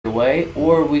away,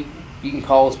 or you can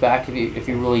call us back if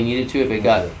you really needed to, if it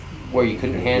got where you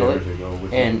couldn't handle it,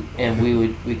 and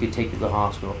we could take you to the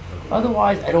hospital.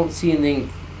 Otherwise, I don't see anything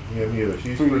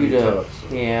for you to. Tough,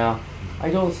 so. Yeah,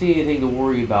 I don't see anything to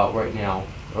worry about right now.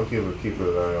 I'll keep an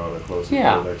eye on it closely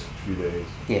Yeah. for the next few days.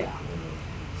 Yeah.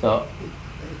 So,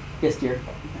 yes, dear.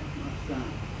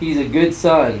 He's a good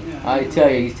son. I tell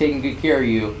you, he's taking good care of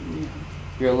you.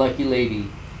 You're a lucky lady.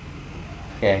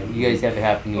 Okay, you guys have a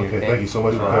happy New Year. Okay, thank you so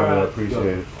much for coming. I appreciate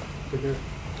it.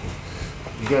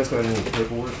 You guys got any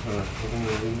paperwork? No?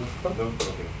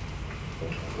 Okay.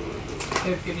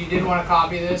 If you did want a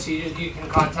copy of this, you can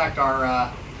contact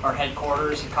our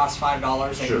headquarters. It costs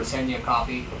 $5. They can send you a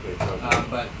copy. Okay,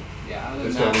 but yeah, other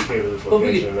this than time that, we came to this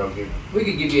location and I'll give. We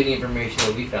could give you any information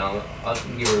that we found. I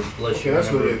can give her a blood Okay, sugar that's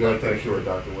number, really a blood good thing pressure. for a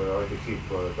doctor. Well, I could keep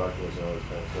documents and all this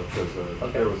kind of stuff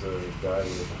because there was a guy who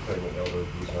was a pregnant elder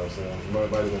abuse house, and it might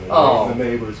have been the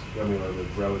neighbors. I mean, or the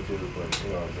relative, but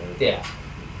you know what I'm saying.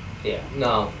 Yeah.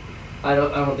 No, I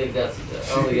don't think that's a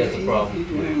problem.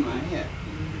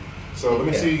 So let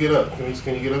me see you get up. Can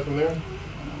you get up from there?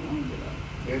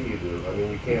 Yeah, you do. I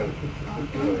mean, you can.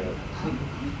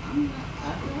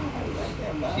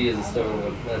 She is a stubborn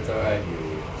one. That's all right.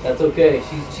 That's okay.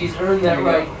 She's earned that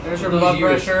right. There's her blood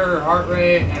pressure, her heart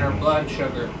rate, and her blood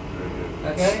sugar.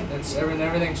 Okay. That's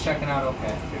everything's checking out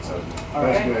okay. Okay, so All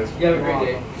right. thanks, guys. You have a great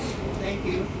day. Thank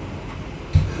you.